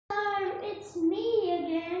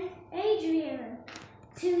Adrian.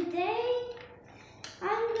 Today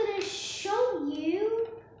I'm gonna show you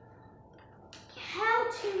how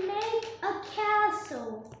to make a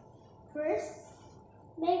castle. First,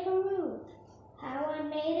 make a roof. How I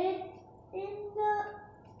made it in the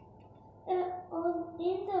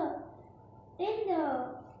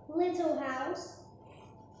little house.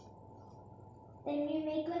 Then you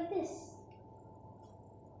make like this,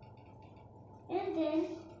 and then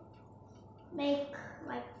make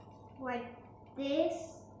like this.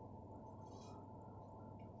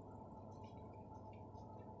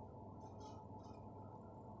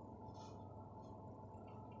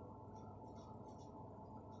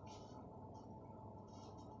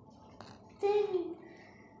 Then you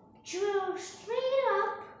drill straight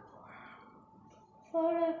up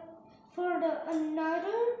for the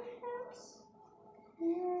another house.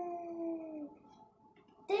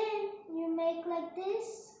 Then you make like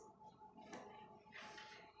this.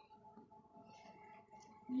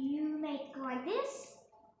 You make like this.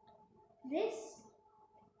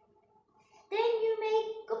 Then you make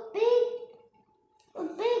a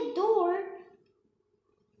big door,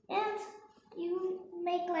 and you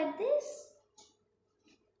make like this.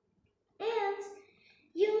 And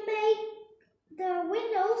you make the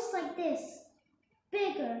windows like this,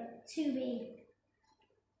 bigger, too big.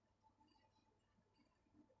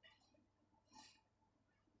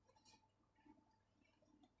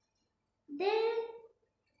 Then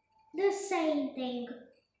the same thing.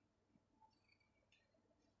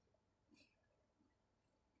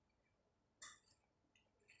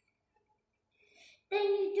 Then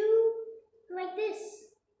you do like this,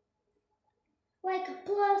 like a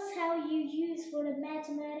plus how you use for the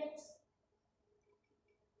mathematics.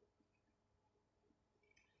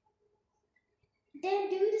 Then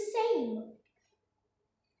do the same.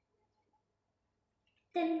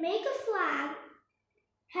 Then make a flag.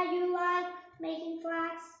 How you like making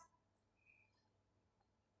flags?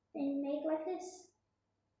 Then make like this.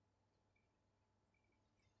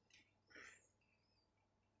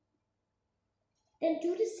 Then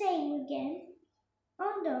do the same again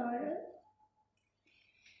on the other.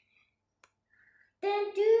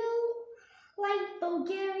 Then do like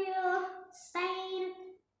Bulgaria, Spain,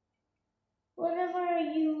 whatever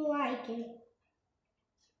you like it.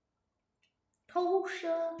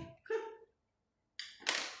 Polska.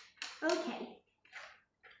 Okay.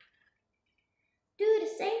 Do the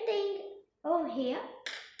same thing over here.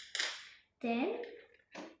 Then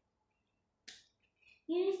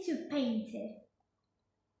you need to paint it.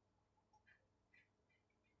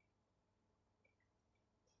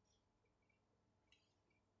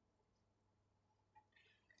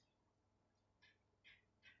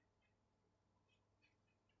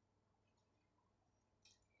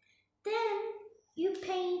 Then you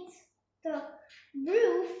paint the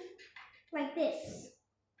roof like this.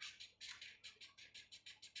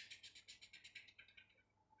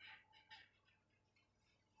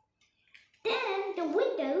 Then the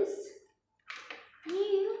windows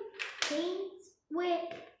you paint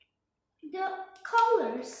with the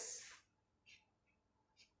colors.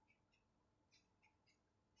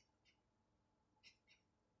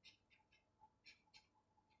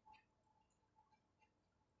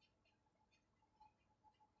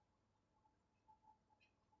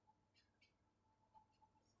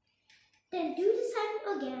 Then do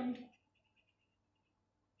the same again.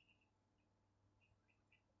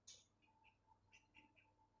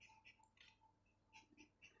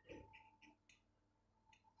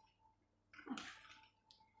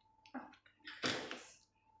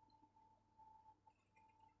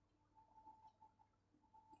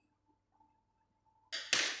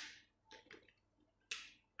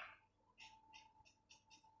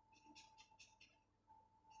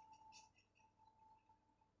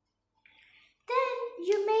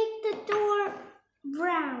 You make the door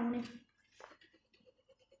brown.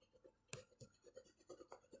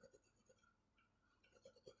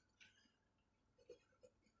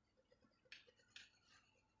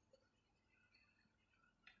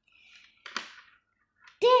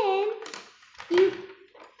 Then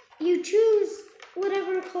you choose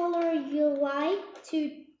whatever color you like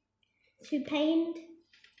to paint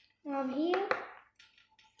on here.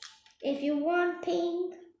 If you want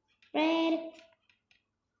pink, red,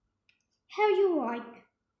 how you like.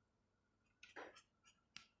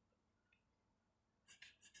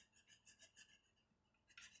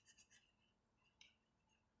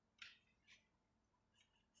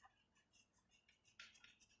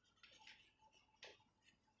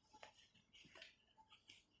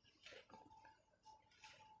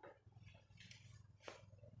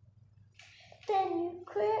 Then you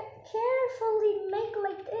carefully make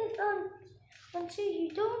like this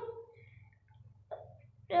you don't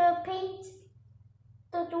paint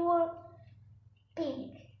the door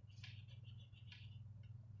pink.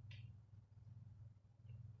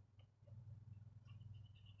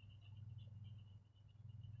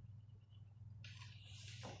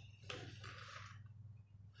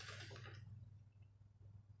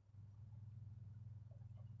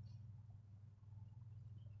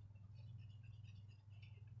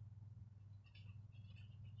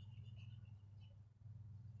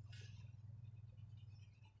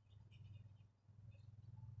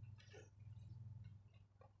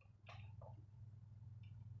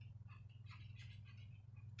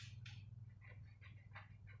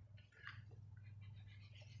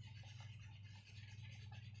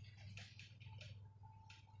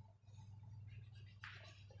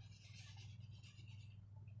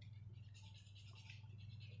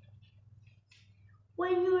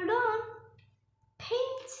 When you're done,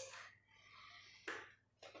 paint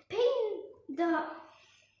the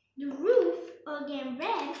roof again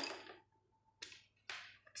red.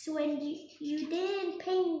 So when you didn't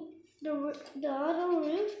paint the other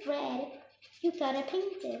roof red, you gotta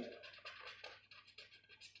paint it.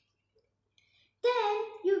 Then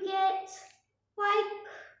you get like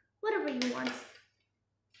whatever you want.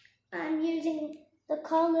 I'm using the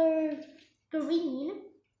color green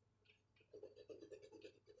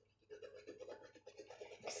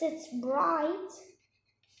because it's bright.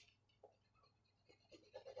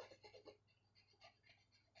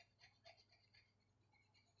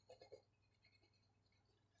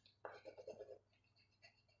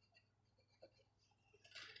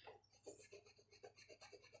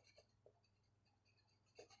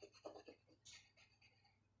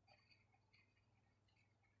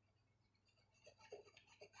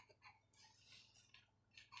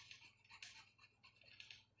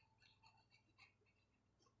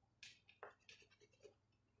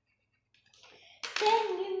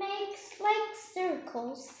 Then you make like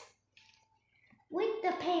circles with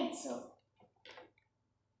the pencil.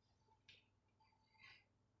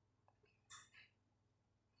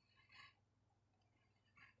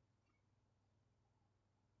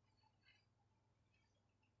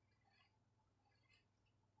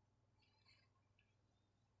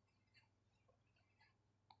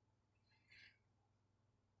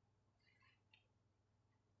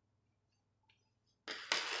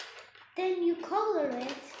 Then you color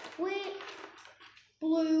it with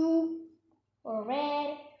blue or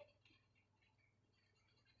red,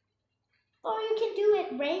 or you can do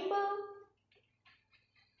it rainbow.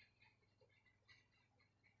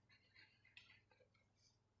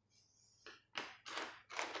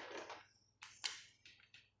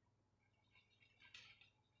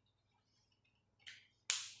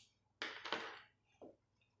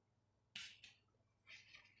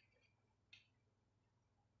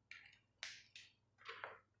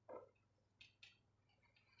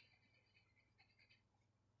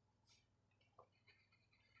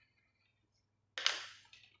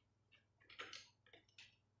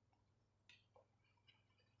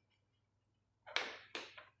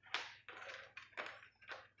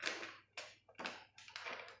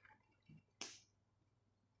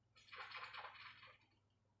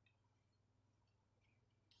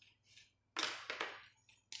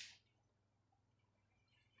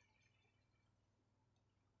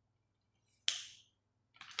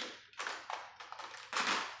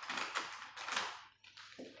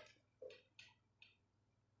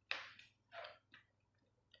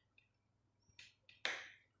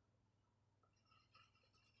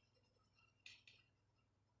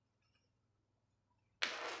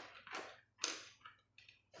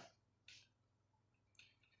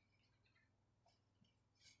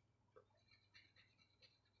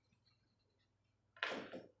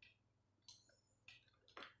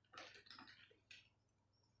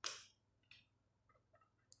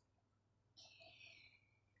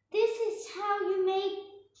 This is how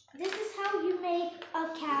you make a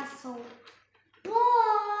castle.